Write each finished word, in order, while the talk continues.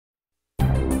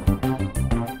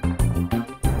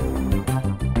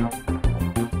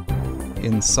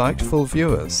Insightful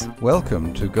viewers,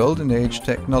 welcome to Golden Age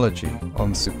Technology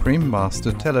on Supreme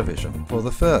Master Television for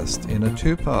the first in a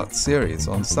two-part series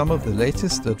on some of the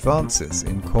latest advances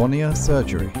in cornea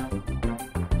surgery.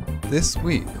 This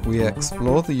week we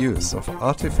explore the use of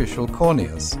artificial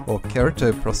corneas or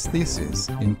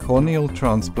keratoprostheses in corneal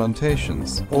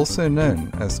transplantations, also known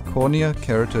as cornea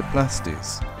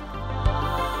keratoplasties.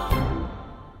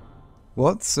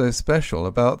 What's so special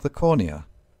about the cornea?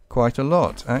 Quite a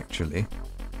lot, actually.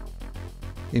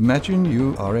 Imagine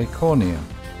you are a cornea.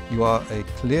 You are a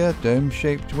clear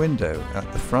dome-shaped window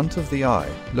at the front of the eye,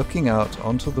 looking out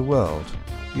onto the world.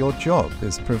 Your job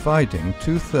is providing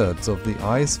 2/3 of the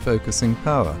eye's focusing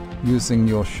power, using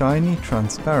your shiny,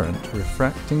 transparent,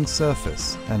 refracting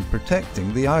surface and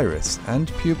protecting the iris and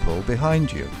pupil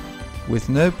behind you. With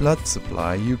no blood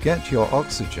supply, you get your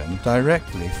oxygen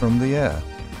directly from the air.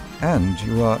 And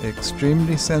you are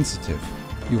extremely sensitive.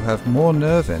 You have more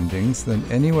nerve endings than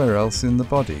anywhere else in the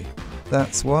body.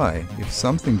 That's why, if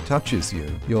something touches you,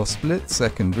 your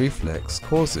split-second reflex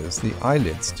causes the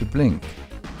eyelids to blink.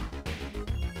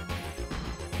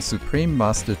 Supreme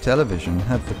Master Television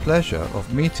had the pleasure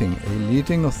of meeting a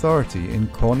leading authority in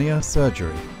cornea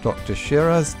surgery, Dr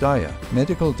Sheraz Daya,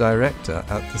 Medical Director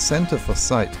at the Centre for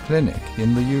Sight Clinic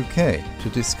in the UK, to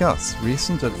discuss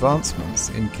recent advancements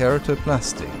in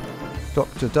keratoplasty.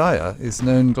 Dr. Daya is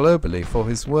known globally for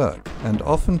his work and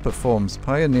often performs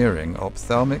pioneering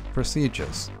ophthalmic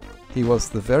procedures. He was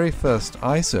the very first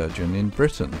eye surgeon in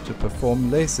Britain to perform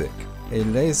LASIK, a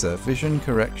laser vision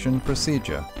correction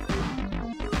procedure.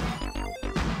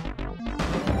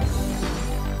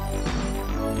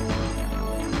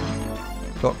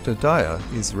 Dr. Daya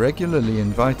is regularly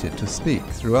invited to speak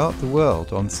throughout the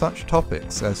world on such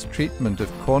topics as treatment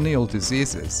of corneal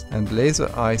diseases and laser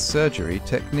eye surgery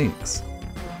techniques.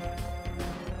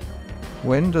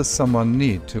 When does someone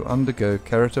need to undergo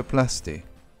keratoplasty?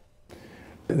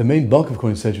 The main bulk of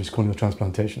corneal surgery is corneal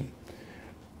transplantation.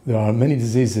 There are many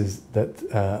diseases that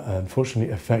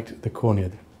unfortunately affect the cornea.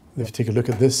 If you take a look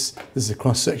at this is a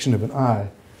cross-section of an eye,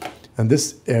 and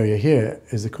this area here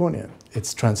is the cornea.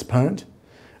 It's transparent,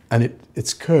 and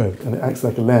it's curved and it acts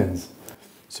like a lens.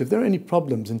 So if there are any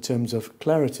problems in terms of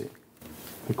clarity,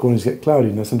 the corneas get cloudy.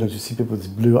 You know, sometimes you see people with this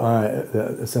blue eye,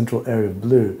 a central area of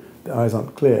blue, the eyes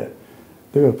aren't clear.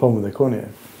 They've got a problem with their cornea.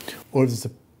 Or if there's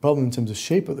a problem in terms of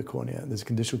shape of the cornea, there's a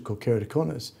condition called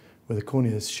keratoconus, where the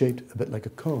cornea is shaped a bit like a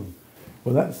cone.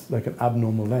 Well, that's like an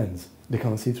abnormal lens. They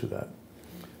can't see through that.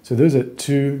 So those are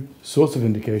two sorts of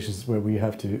indications where we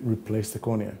have to replace the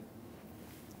cornea.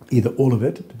 Either all of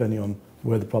it, depending on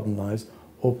where the problem lies,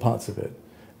 or parts of it.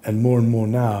 And more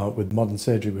now, with modern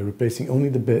surgery, we're replacing only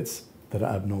the bits that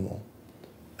are abnormal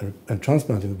and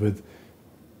transplanting them with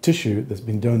tissue that's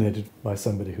been donated by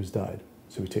somebody who's died.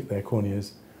 So we take their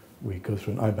corneas, we go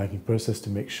through an eye banking process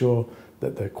to make sure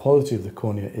that the quality of the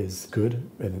cornea is good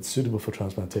and it's suitable for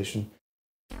transplantation.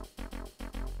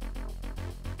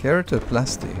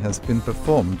 Keratoplasty has been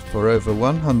performed for over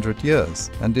 100 years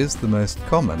and is the most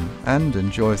common and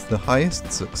enjoys the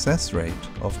highest success rate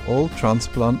of all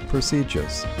transplant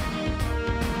procedures.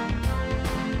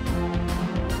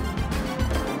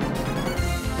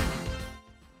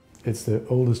 It's the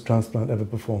oldest transplant ever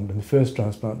performed, and the first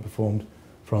transplant performed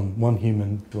from one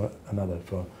human to another,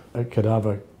 from a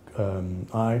cadaver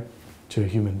eye to a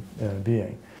human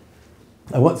being.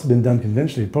 And what's been done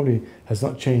conventionally, probably has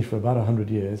not changed for about 100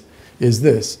 years, is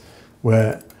this,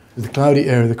 where the cloudy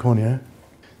area of the cornea,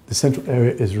 the central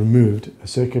area is removed, a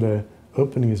circular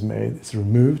opening is made, it's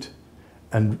removed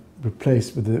and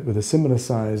replaced with a similar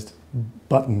sized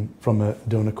button from a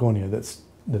donor cornea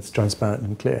that's transparent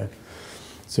and clear.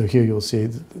 So here you'll see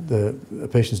the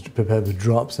patient's prepared with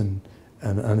drops and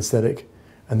anesthetic,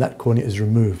 and that cornea is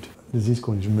removed, the disease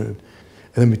cornea is removed.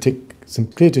 And then we take some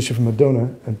clear tissue from a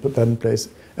donor and put that in place,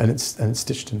 and it's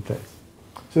stitched in place.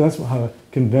 So that's how a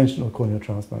conventional corneal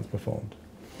transplant is performed.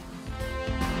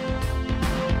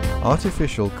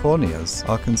 Artificial corneas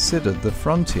are considered the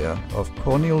frontier of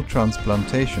corneal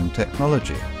transplantation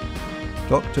technology.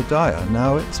 Dr. Daya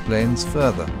now explains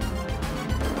further.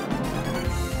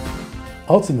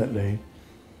 Ultimately,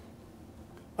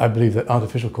 I believe that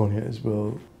artificial corneas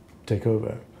will take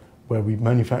over, where we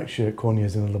manufacture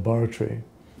corneas in a laboratory.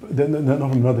 They're not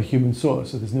from another human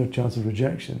source, so there's no chance of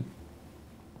rejection.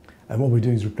 And what we're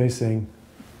doing is replacing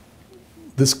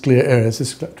this clear area,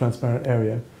 this transparent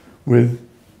area, with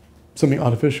something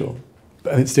artificial,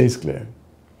 and it stays clear.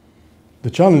 The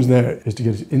challenge there is to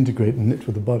get it to integrate and knit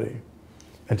with the body,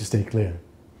 and to stay clear.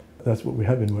 That's what we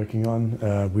have been working on,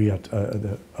 we at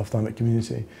the ophthalmic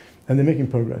community, and they're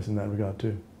making progress in that regard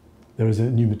too. There is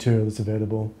a new material that's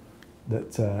available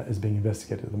that is being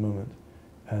investigated at the moment,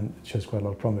 and it shows quite a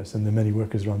lot of promise. And there are many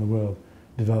workers around the world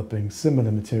developing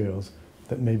similar materials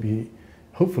that maybe,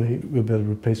 hopefully, will be able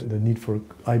to replace the need for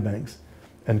eye banks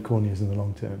and corneas in the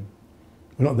long term.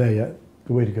 We're not there yet,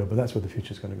 good way to go, but that's where the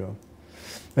future is going to go.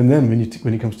 And then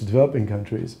when it comes to developing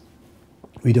countries,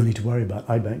 we don't need to worry about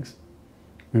eye banks.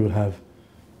 We will have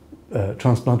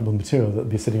transplantable material that will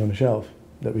be sitting on a shelf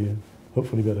that we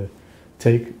hopefully be able to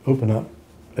take, open up,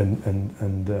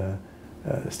 and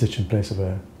stitch in place of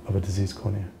a diseased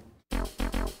cornea.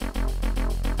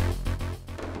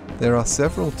 There are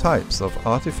several types of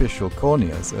artificial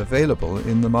corneas available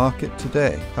in the market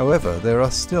today. However, there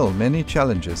are still many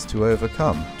challenges to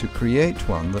overcome to create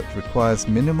one that requires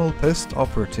minimal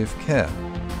post-operative care.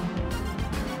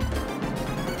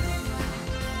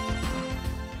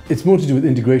 It's more to do with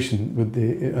integration with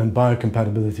and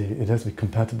biocompatibility. It has to be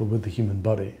compatible with the human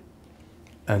body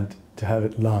and to have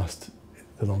it last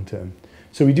the long term.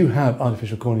 So we do have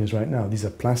artificial corneas right now. These are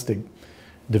plastic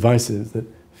devices that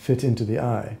fit into the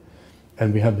eye.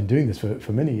 And we have been doing this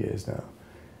for many years now.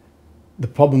 The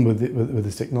problem with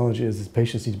this technology is that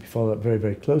patients need to be followed up very,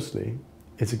 very closely.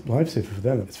 It's a lifesaver for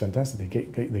them. It's fantastic. They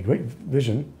get great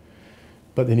vision,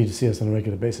 but they need to see us on a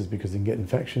regular basis because they can get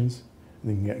infections,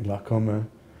 they can get glaucoma,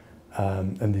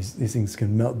 and these things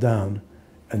can melt down,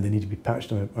 and they need to be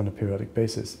patched on a periodic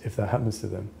basis if that happens to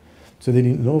them. So they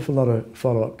need an awful lot of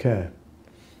follow-up care.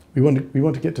 We want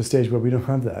to get to a stage where we don't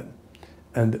have that.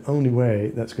 And the only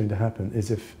way that's going to happen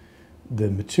is if the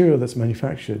material that's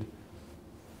manufactured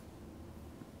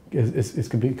is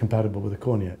completely compatible with the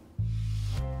cornea.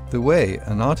 The way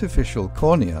an artificial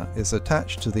cornea is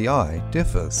attached to the eye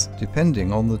differs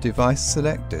depending on the device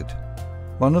selected.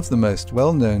 One of the most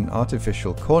well-known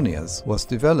artificial corneas was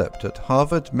developed at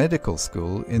Harvard Medical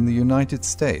School in the United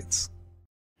States.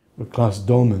 Klaus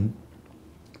Dolman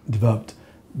developed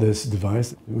this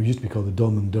device. It used to be called the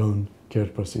Dolman-Dohn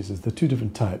keratoprosthesis. There are two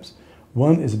different types.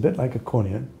 One is a bit like a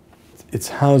cornea. It's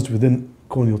housed within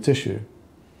corneal tissue,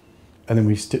 and then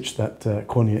we stitch that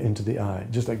cornea into the eye,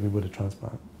 just like we would a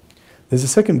transplant. There's a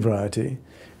second variety,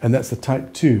 and that's the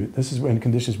type 2. This is in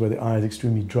conditions where the eye is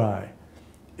extremely dry.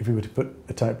 If we were to put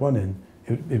a type 1 in,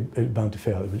 it would bound to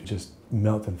fail. It would just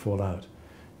melt and fall out.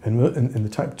 And in the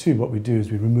type 2, what we do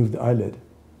is we remove the eyelid.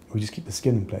 We just keep the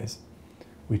skin in place.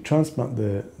 We transplant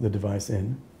the device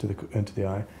into the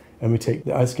eye, and we take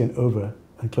the eye skin over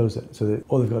and close it, so that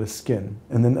all they've got is skin.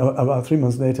 And then about 3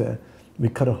 months later, we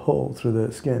cut a hole through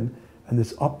the skin, and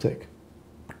this optic,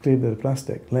 clear bit of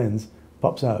plastic lens,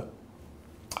 pops out,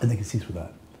 and they can see through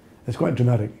that. It's quite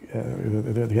dramatic.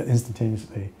 They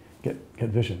instantaneously get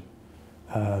vision.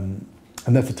 And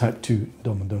that's the type 2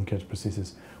 Dolman-Dohn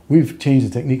keratoprosthesis. We've changed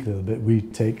the technique a little bit. We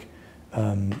take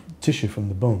tissue from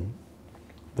the bone,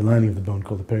 the lining of the bone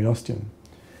called the periosteum,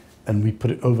 and we put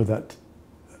it over that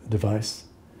device,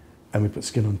 and we put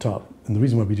skin on top. And the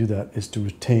reason why we do that is to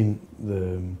retain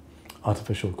the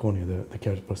artificial cornea, the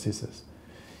keratoprosthesis.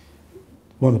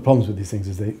 One of the problems with these things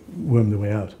is they worm their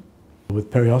way out.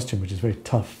 With periosteum, which is very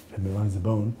tough and belongs to the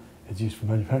bone, it's used for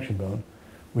manufacturing bone,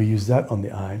 we use that on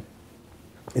the eye.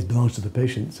 It belongs to the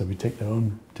patient, so we take their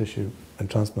own tissue and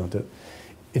transplant it.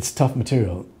 It's tough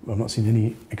material. I've not seen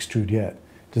any extrude yet.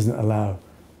 It doesn't allow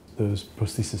those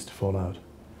prostheses to fall out.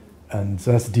 And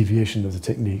so that's the deviation of the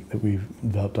technique that we've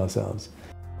developed ourselves.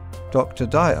 Dr.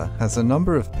 Daya has a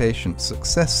number of patient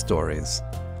success stories.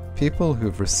 People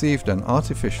who've received an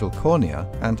artificial cornea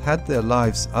and had their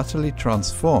lives utterly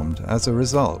transformed as a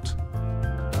result.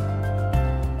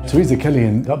 Teresa Kelly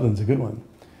in Dublin's a good one.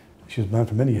 She was married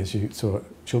for many years. She saw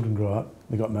children grow up.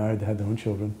 They got married, they had their own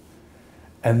children.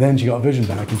 And then she got vision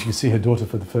back, and she could see her daughter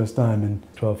for the first time in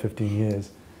 12, 15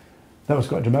 years. That was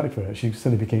quite dramatic for her. She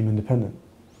suddenly became independent.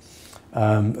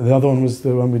 The other one was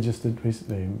the one we just did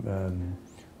recently,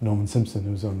 Norman Simpson,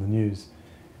 who was on the news.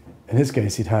 In his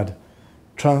case, he'd had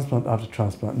transplant after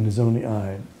transplant in his only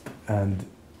eye, and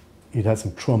he'd had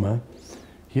some trauma.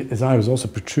 His eye was also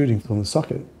protruding from the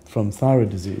socket from thyroid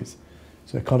disease.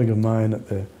 So a colleague of mine at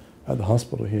the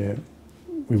hospital here,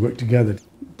 we worked together,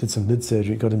 did some lid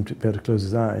surgery, got him to be able to close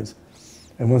his eyes.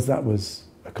 And once that was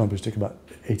accomplished, it took about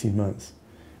 18 months.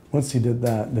 Once he did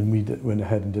that, then we went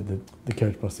ahead and did the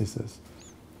keratoprosthesis.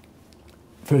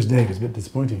 First day was a bit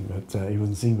disappointing, but he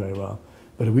wasn't seeing very well.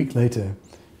 But a week later,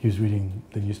 he was reading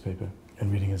the newspaper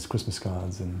and reading his Christmas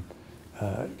cards, and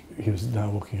he was now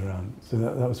walking around. So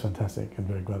that was fantastic and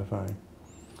very gratifying.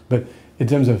 But in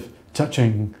terms of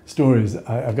touching stories,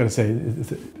 I've got to say,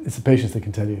 it's the patients that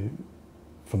can tell you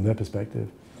from their perspective.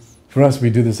 For us, we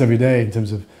do this every day in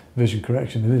terms of vision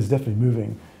correction. It is definitely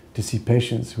moving to see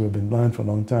patients who have been blind for a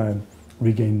long time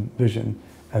regain vision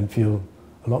and feel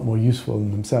a lot more useful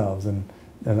in themselves and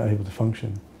are able to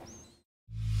function.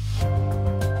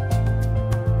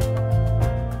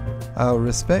 Our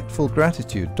respectful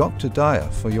gratitude, Dr.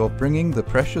 Daya, for your bringing the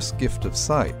precious gift of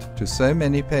sight to so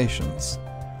many patients.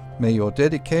 May your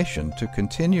dedication to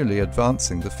continually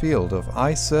advancing the field of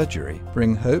eye surgery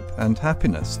bring hope and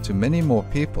happiness to many more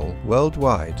people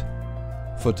worldwide.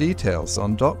 For details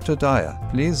on Dr. Daya,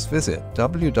 please visit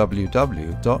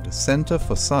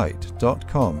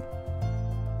www.centerforsight.com.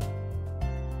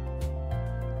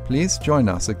 Please join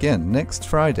us again next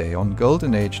Friday on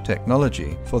Golden Age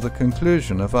Technology for the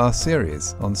conclusion of our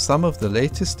series on some of the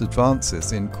latest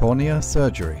advances in cornea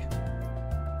surgery.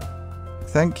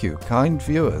 Thank you, kind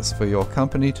viewers, for your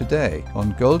company today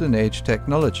on Golden Age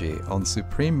Technology on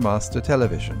Supreme Master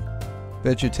Television.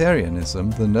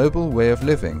 Vegetarianism, the Noble Way of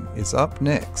Living, is up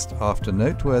next after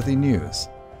noteworthy news.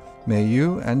 May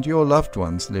you and your loved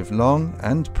ones live long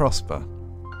and prosper.